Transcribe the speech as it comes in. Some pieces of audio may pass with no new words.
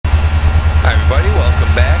everybody.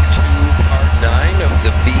 Welcome back to part 9 of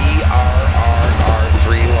the DRRR3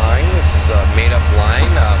 line. This is a made-up line.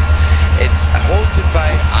 It's hosted by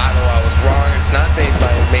Otto. I was wrong. It's not made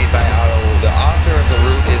by Otto. The author of the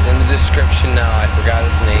route is in the description now. I forgot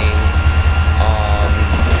his name.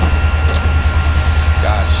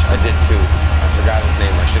 Gosh, I did too. I forgot his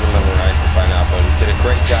name. I should have memorized it by now, but he did a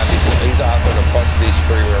great job. He's authored a bunch of these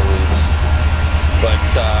freeware routes. But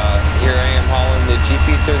here I am hauling the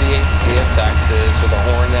GP38 CSXs with a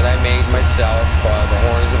horn that I made myself. The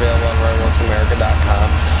horn is available on RailWorksAmerica.com.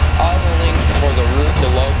 All the links for the route,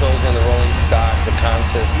 the logos, and the rolling stock that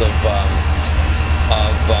consist of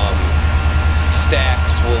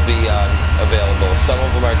stacks will be available. Some of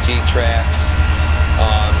them are G-tracks.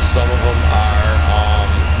 Some of them are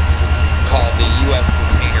called the U.S.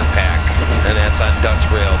 Container Pack, and that's on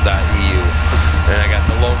DutchRail.eu. And I got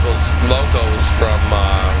the logos from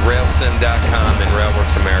RailSim.com and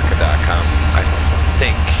RailWorksAmerica.com, I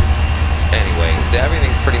think. Anyway,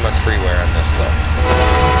 everything's pretty much freeware on this though.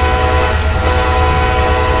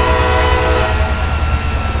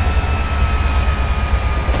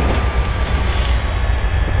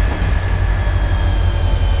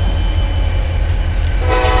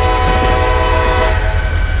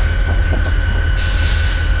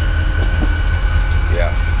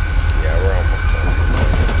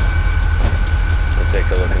 Take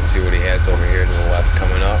a look and see what he has over here to the left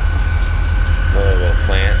coming up. Another little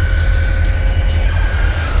plant.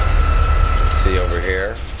 Let's see over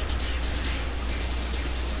here.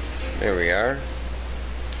 There we are.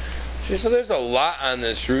 See, so there's a lot on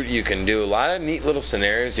this route you can do. A lot of neat little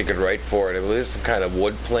scenarios you could write for it. I believe it's some kind of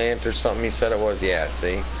wood plant or something he said it was. Yeah,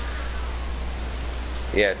 see?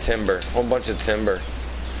 Yeah, timber. A whole bunch of timber.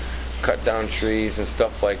 Cut down trees and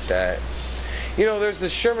stuff like that. You know, there's the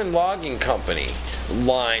Sherman Logging Company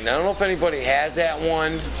line. I don't know if anybody has that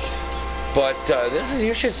one, but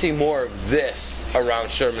you should see more of this around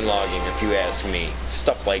Sherman Logging, if you ask me.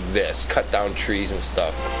 Stuff like this, cut down trees and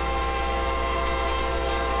stuff.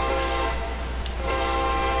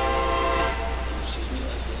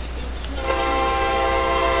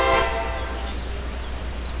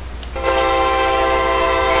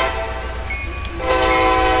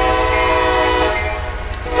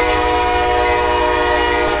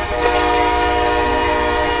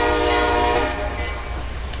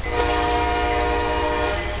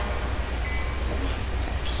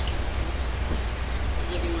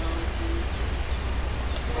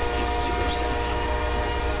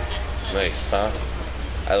 Nice, huh?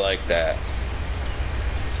 I like that.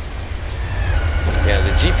 Yeah,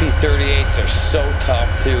 the GP38s are so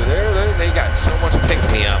tough too. They got so much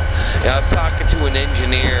pick-me-up. I was talking to an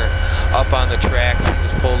engineer up on the tracks. He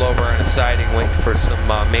was pulled over on a siding waiting for some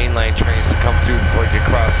mainline trains to come through before he could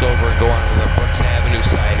cross over and go onto the Brooks Avenue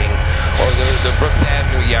siding, or the Brooks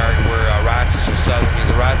Avenue yard where Rochester Southern.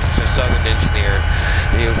 He's a Rochester Southern engineer,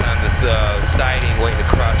 and he was on the siding waiting to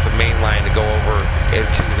cross the main line to go over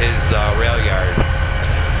into his rail yard.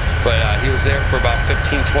 But he was there for about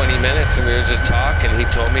 15-20 minutes, and we were just talking. He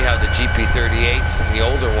told me how the GP38s and the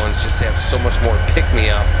older ones just have so much more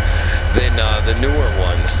pick-me-up than the newer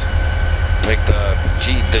ones. Like the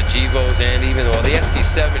Gevos, and even though the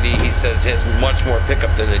ST70, he says, has much more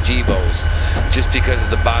pickup than the Gevos, just because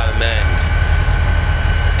of the bottom end.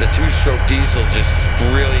 The two-stroke diesel just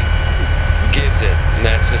really gives it, and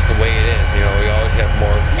that's just the way it is. You know, we always have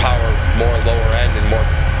more power, more lower end, and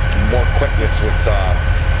more quickness with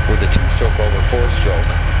the two-stroke over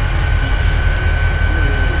four-stroke.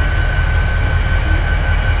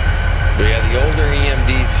 But yeah, the older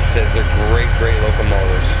EMDs, he says, they're great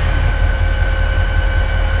locomotives.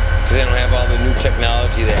 Because they don't have all the new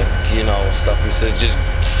technology that, you know, stuff. He said, just,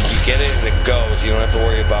 you get it and it goes. You don't have to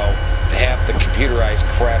worry about half the computerized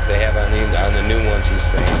crap they have on the new ones, he's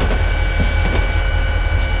saying.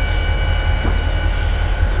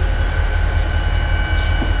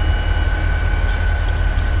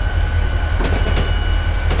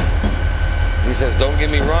 He says, don't get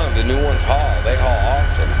me wrong, the new ones they haul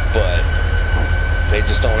awesome, but they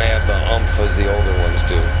just don't have the oomph as the older ones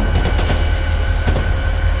do.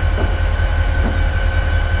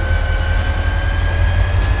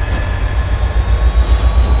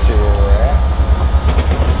 Let's see where we're at.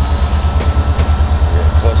 We're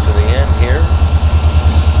close to the end here.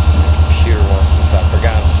 My computer wants to stop. I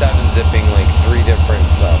forgot I'm 7-zipping like 3 different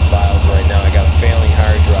files right now. I got a failing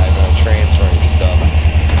hard drive and I'm transferring stuff.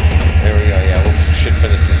 There we go, yeah, we should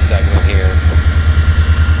finish this segment here.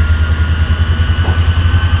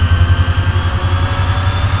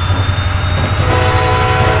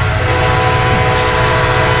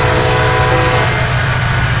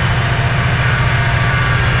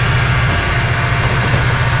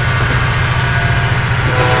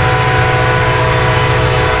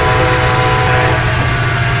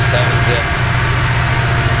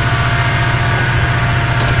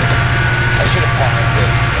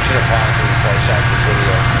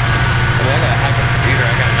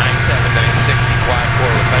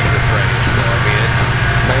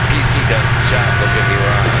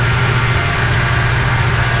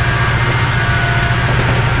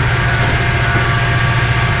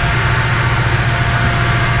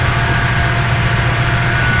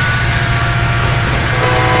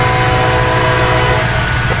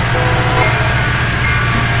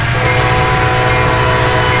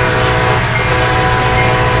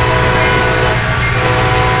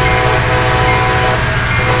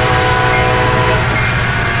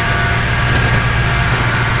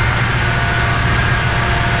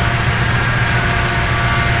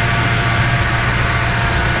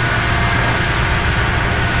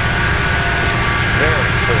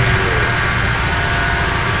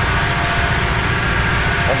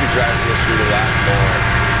 shoot a lot more.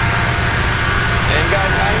 And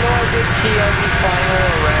guys, I know I did PLD final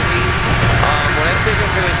already. What I think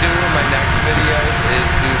I'm going to do in my next videos is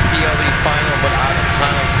do PLD final but out of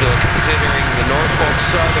Connellsville, considering the Norfolk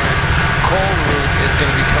Southern coal route is going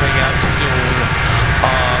to be coming out soon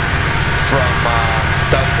from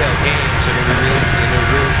Dovetail Games. They're going to be releasing a new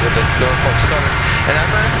route with the Norfolk Southern. And I'm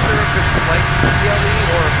not sure if it's like PLD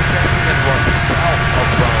or if it's actually going to run south of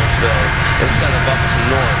Brownsville instead of up to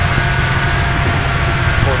north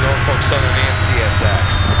for Norfolk Southern and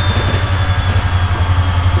CSX.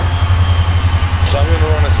 So I'm going to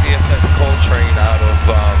run a CSX coal train out of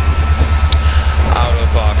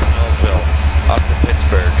Connellsville up to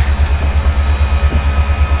Pittsburgh.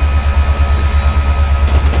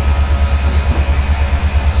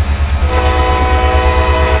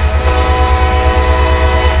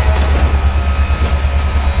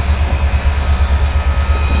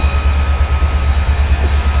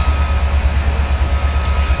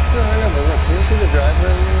 Can you see the driver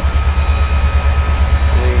in this?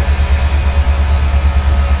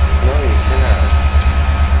 No, you cannot.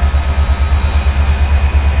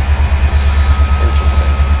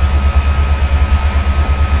 Interesting.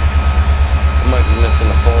 I might be missing a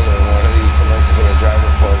folder in one of these. I'd like to put a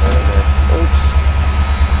driver folder in there. Oops.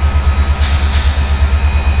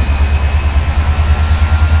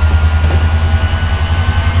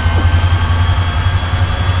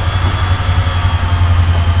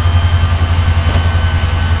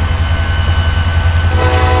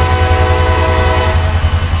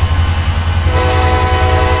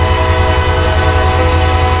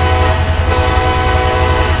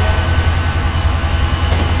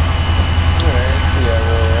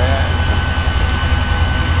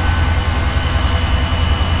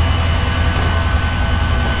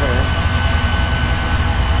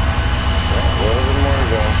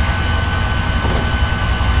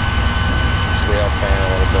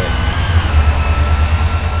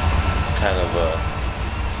 Kind of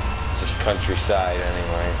just countryside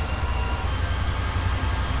anyway.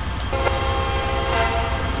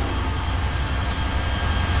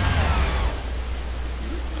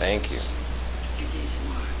 Thank you.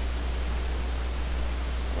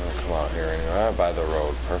 I'm gonna come out here anyway. By the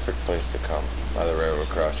road. Perfect place to come. By the railroad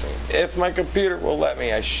crossing. If my computer will let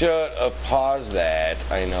me. I should have paused that.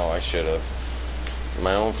 I know I should have.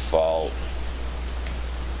 My own fault.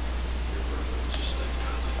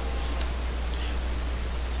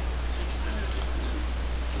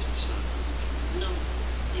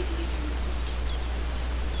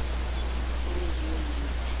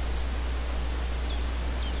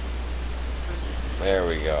 There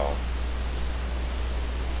we go.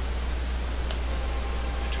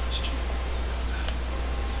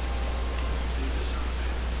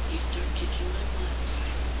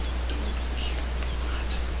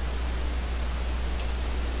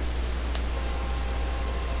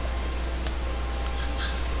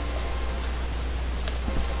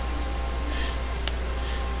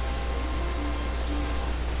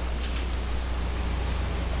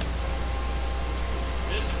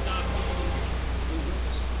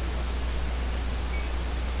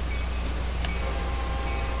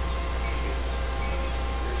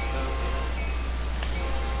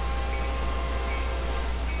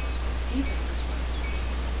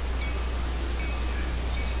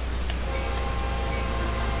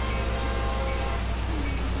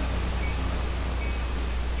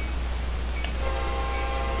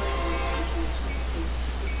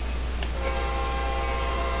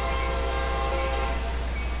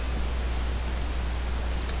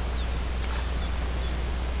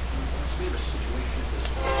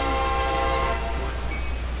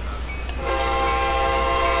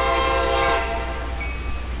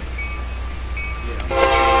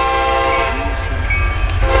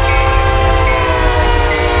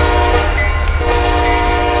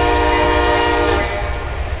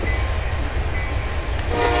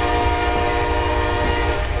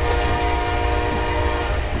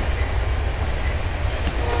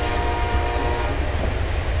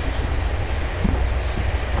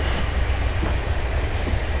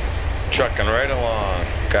 Trucking right along.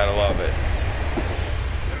 Gotta love it.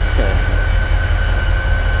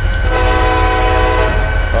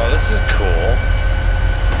 Oh, this is cool.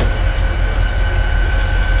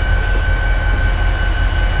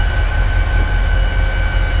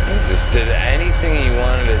 He just did anything he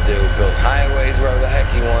wanted to do. Built highways wherever the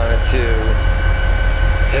heck he wanted to.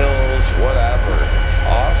 Hills, whatever. It's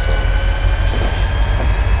awesome.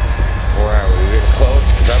 Where are we? We're getting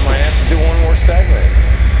close because I might have to do one more segment.